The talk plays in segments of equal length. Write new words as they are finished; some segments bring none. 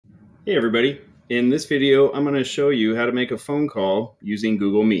Hey everybody, in this video I'm going to show you how to make a phone call using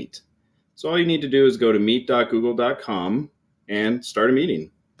Google Meet. So all you need to do is go to meet.google.com and start a meeting.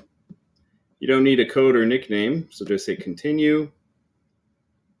 You don't need a code or nickname, so just hit continue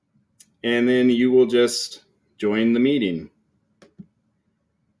and then you will just join the meeting.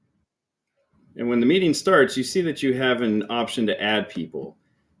 And when the meeting starts, you see that you have an option to add people.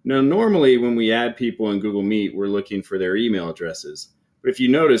 Now normally when we add people in Google Meet, we're looking for their email addresses. But if you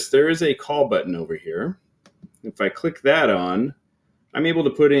notice, there is a call button over here. If I click that on, I'm able to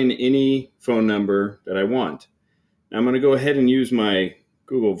put in any phone number that I want. Now I'm going to go ahead and use my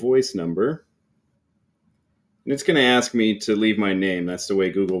Google Voice number. And it's going to ask me to leave my name. That's the way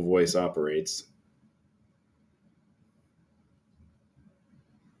Google Voice operates.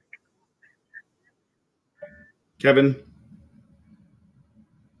 Kevin.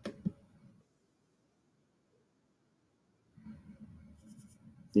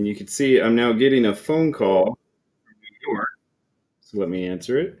 And you can see I'm now getting a phone call from New York. So let me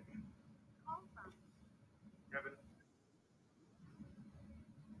answer it. Kevin.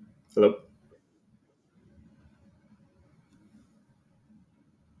 Hello.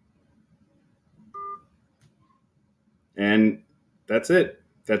 And that's it.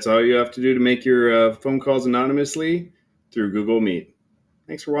 That's all you have to do to make your phone calls anonymously through Google Meet.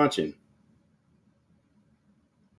 Thanks for watching.